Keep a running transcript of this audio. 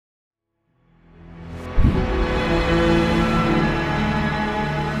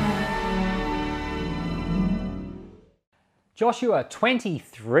Joshua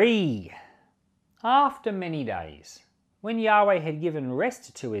 23. After many days, when Yahweh had given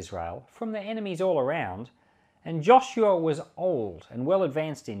rest to Israel from their enemies all around, and Joshua was old and well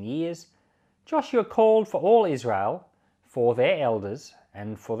advanced in years, Joshua called for all Israel, for their elders,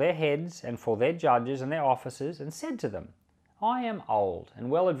 and for their heads, and for their judges and their officers, and said to them, I am old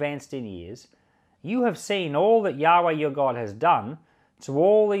and well advanced in years. You have seen all that Yahweh your God has done to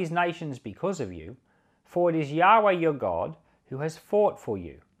all these nations because of you, for it is Yahweh your God who has fought for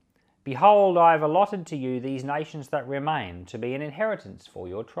you. Behold, I have allotted to you these nations that remain to be an inheritance for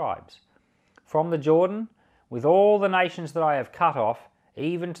your tribes. From the Jordan, with all the nations that I have cut off,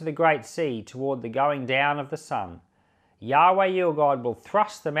 even to the great sea toward the going down of the sun, Yahweh your God will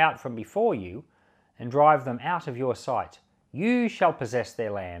thrust them out from before you and drive them out of your sight. You shall possess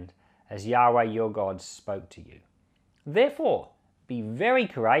their land, as Yahweh your God spoke to you. Therefore, be very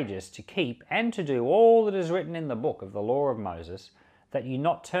courageous to keep and to do all that is written in the book of the law of Moses, that you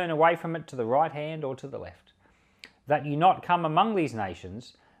not turn away from it to the right hand or to the left, that you not come among these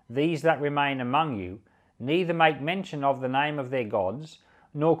nations, these that remain among you, neither make mention of the name of their gods,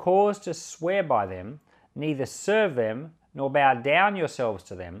 nor cause to swear by them, neither serve them, nor bow down yourselves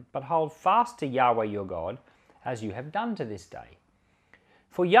to them, but hold fast to Yahweh your God, as you have done to this day.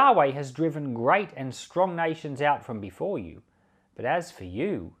 For Yahweh has driven great and strong nations out from before you, but as for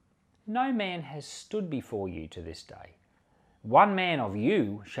you, no man has stood before you to this day. One man of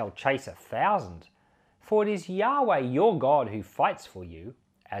you shall chase 1,000, for it is Yahweh your God who fights for you,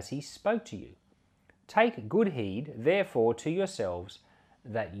 as he spoke to you. Take good heed, therefore, to yourselves,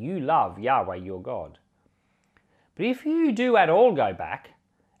 that you love Yahweh your God. But if you do at all go back,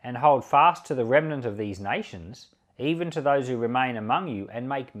 and hold fast to the remnant of these nations, even to those who remain among you, and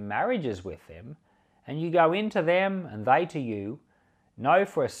make marriages with them, and you go into them, and they to you, know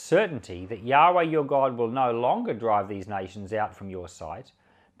for a certainty that Yahweh your God will no longer drive these nations out from your sight,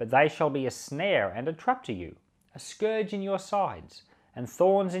 but they shall be a snare and a trap to you, a scourge in your sides, and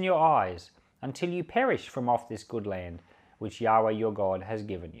thorns in your eyes, until you perish from off this good land, which Yahweh your God has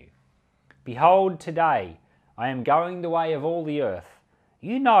given you. Behold, today I am going the way of all the earth.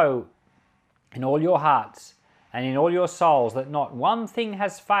 You know in all your hearts and in all your souls that not one thing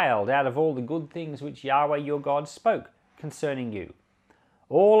has failed out of all the good things which Yahweh your God spoke concerning you.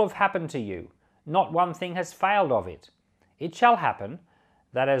 All have happened to you, not one thing has failed of it. It shall happen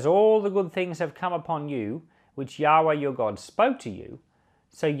that as all the good things have come upon you, which Yahweh your God spoke to you,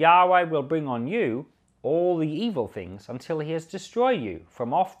 so Yahweh will bring on you all the evil things until he has destroyed you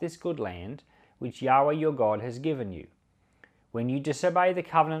from off this good land, which Yahweh your God has given you. When you disobey the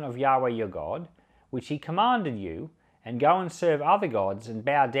covenant of Yahweh your God, which he commanded you, and go and serve other gods and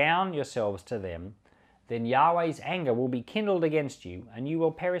bow down yourselves to them, then Yahweh's anger will be kindled against you, and you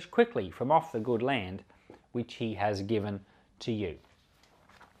will perish quickly from off the good land which he has given to you.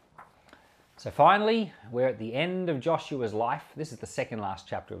 So finally, we're at the end of Joshua's life. This is the second last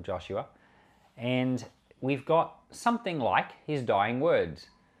chapter of Joshua, and we've got something like his dying words.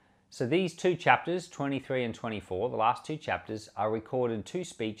 So these two chapters, 23 and 24, the last two chapters, are recorded two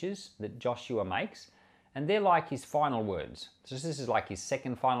speeches that Joshua makes, and they're like his final words. So this is like his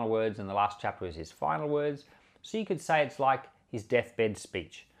second final words, and the last chapter is his final words. So you could say it's like his deathbed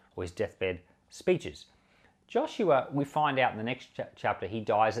speech, or his deathbed speeches. Joshua, we find out in the next chapter, he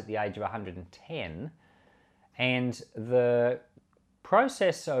dies at the age of 110, and the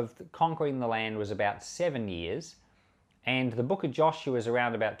process of conquering the land was about 7 years, and the book of Joshua is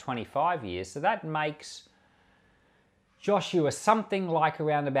around about 25 years, so that makes Joshua something like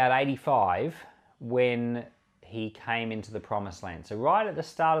around about 85 when he came into the promised land. So right at the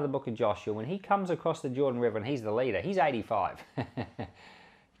start of the book of Joshua, when he comes across the Jordan River and he's the leader, he's 85.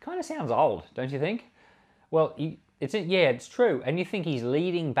 Kind of sounds old, don't you think? Well, it's true. And you think he's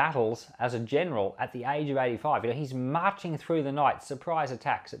leading battles as a general at the age of 85. You know, he's marching through the night, surprise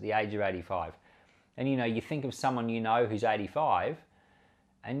attacks at the age of 85. And you know, you think of someone you know who's 85,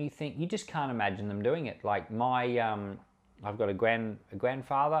 and you think, you just can't imagine them doing it. Like I've got a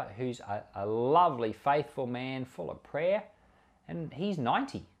grandfather who's a lovely, faithful man, full of prayer, and he's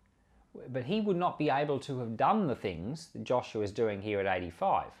 90. But he would not be able to have done the things that Joshua is doing here at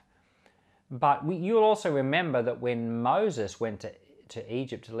 85. But you'll also remember that when Moses went to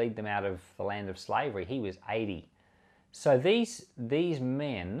Egypt to lead them out of the land of slavery, he was 80. So these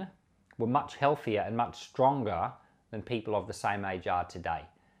men were much healthier and much stronger than people of the same age are today.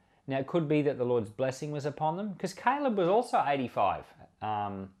 Now, it could be that the Lord's blessing was upon them, because Caleb was also 85.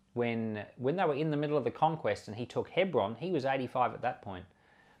 When they were in the middle of the conquest and he took Hebron, he was 85 at that point.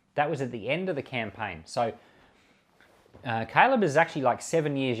 That was at the end of the campaign. So Caleb is actually like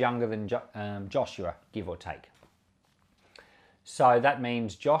 7 years younger than Joshua, give or take. So that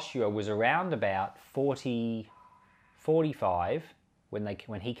means Joshua was around about 40, 45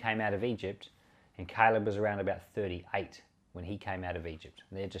 when he came out of Egypt, and Caleb was around about 38 when he came out of Egypt.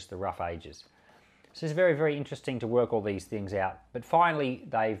 They're just the rough ages. So it's very, very interesting to work all these things out. But finally,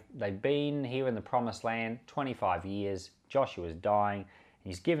 they've been here in the Promised Land 25 years. Joshua's dying, and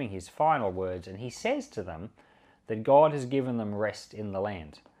he's giving his final words, and he says to them that God has given them rest in the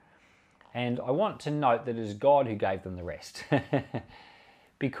land. And I want to note that it is God who gave them the rest.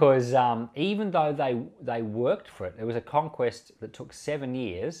 Because even though they worked for it, it was a conquest that took 7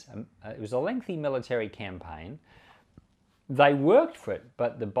 years. It was a lengthy military campaign. They worked for it,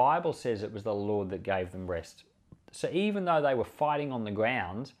 but the Bible says it was the Lord that gave them rest. So even though they were fighting on the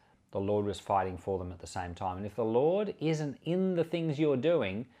ground, the Lord was fighting for them at the same time. And if the Lord isn't in the things you're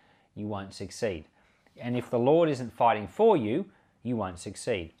doing, you won't succeed. And if the Lord isn't fighting for you, you won't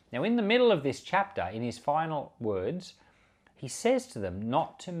succeed. Now, in the middle of this chapter, in his final words, he says to them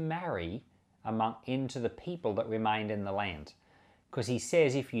not to marry into the people that remained in the land. Because he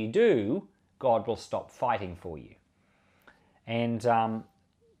says if you do, God will stop fighting for you. And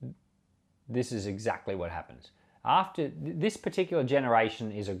this is exactly what happens. After this particular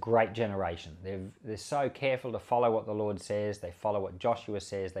generation is a great generation. They're so careful to follow what the Lord says. They follow what Joshua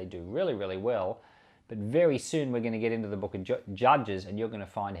says. They do really, really well. But very soon we're going to get into the book of Judges, and you're going to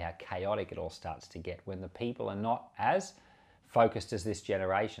find how chaotic it all starts to get when the people are not as focused as this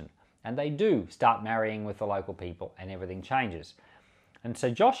generation. And they do start marrying with the local people, and everything changes. And so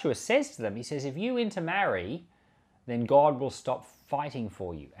Joshua says to them, he says, if you intermarry, then God will stop fighting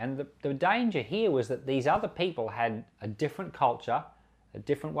for you. And the danger here was that these other people had a different culture, a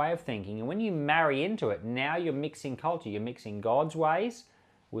different way of thinking. And when you marry into it, now you're mixing culture. You're mixing God's ways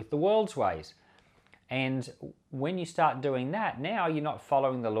with the world's ways. And when you start doing that, now you're not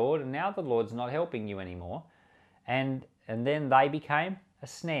following the Lord, and now the Lord's not helping you anymore. And then they became a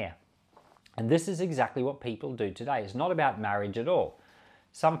snare. And this is exactly what people do today. It's not about marriage at all.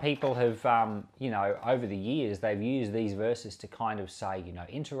 Some people have, over the years, they've used these verses to kind of say,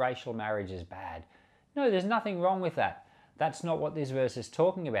 interracial marriage is bad. No, there's nothing wrong with that. That's not what this verse is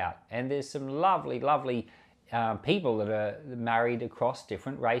talking about. And there's some lovely, lovely people that are married across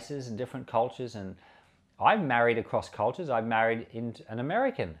different races and different cultures. And I've married across cultures. I've married an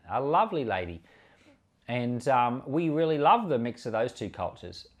American, a lovely lady. And we really love the mix of those two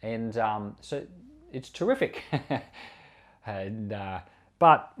cultures. And so it's terrific.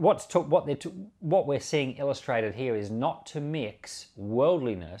 But what we're seeing illustrated here is not to mix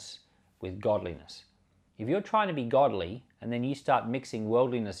worldliness with godliness. If you're trying to be godly and then you start mixing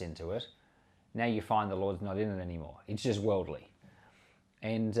worldliness into it, now you find the Lord's not in it anymore. It's just worldly.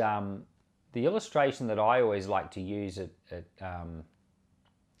 And the illustration that I always like to use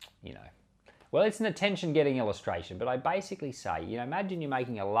well, it's an attention-getting illustration, but I basically say, imagine you're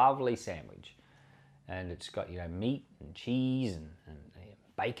making a lovely sandwich, and it's got, meat and cheese and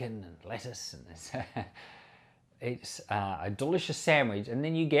bacon and lettuce, and it's a delicious sandwich. And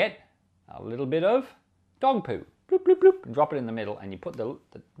then you get a little bit of dog poo, bloop, bloop, bloop, and drop it in the middle, and you put the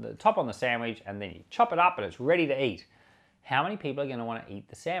top on the sandwich, and then you chop it up, and it's ready to eat. How many people are going to want to eat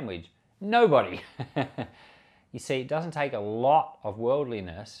the sandwich? Nobody. You see, it doesn't take a lot of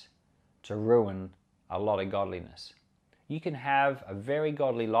worldliness to ruin a lot of godliness. You can have a very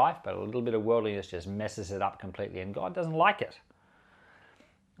godly life, but a little bit of worldliness just messes it up completely, and God doesn't like it.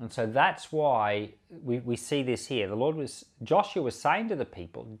 And so that's why we see this here. Joshua was saying to the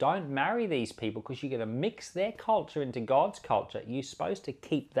people, don't marry these people because you're going to mix their culture into God's culture. You're supposed to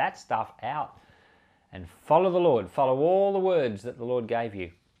keep that stuff out and follow the Lord. Follow all the words that the Lord gave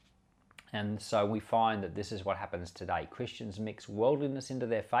you. And so we find that this is what happens today. Christians mix worldliness into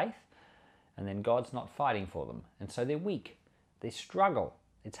their faith, and then God's not fighting for them. And so they're weak. They struggle.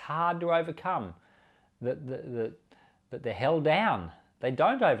 It's hard to overcome. That they're held down. They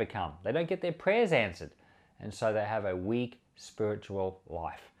don't overcome. They don't get their prayers answered. And so they have a weak spiritual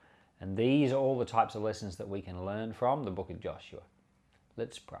life. And these are all the types of lessons that we can learn from the book of Joshua.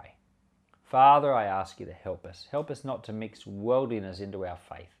 Let's pray. Father, I ask you to help us. Help us not to mix worldliness into our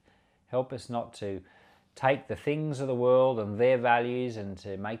faith. Help us not to take the things of the world and their values and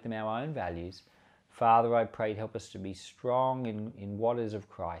to make them our own values. Father, I pray, help us to be strong in what is of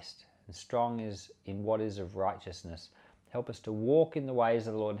Christ and strong in what is of righteousness. Help us to walk in the ways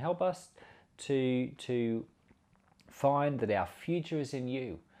of the Lord, and help us to find that our future is in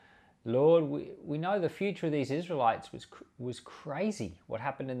you. Lord, we know the future of these Israelites was crazy, what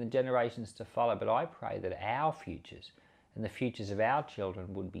happened in the generations to follow, but I pray that our futures and the futures of our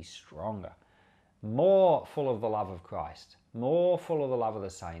children would be stronger, more full of the love of Christ, more full of the love of the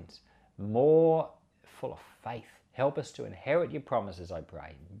saints, more full of faith Help us to inherit your promises, I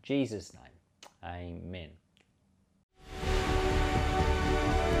pray. In Jesus' name, amen.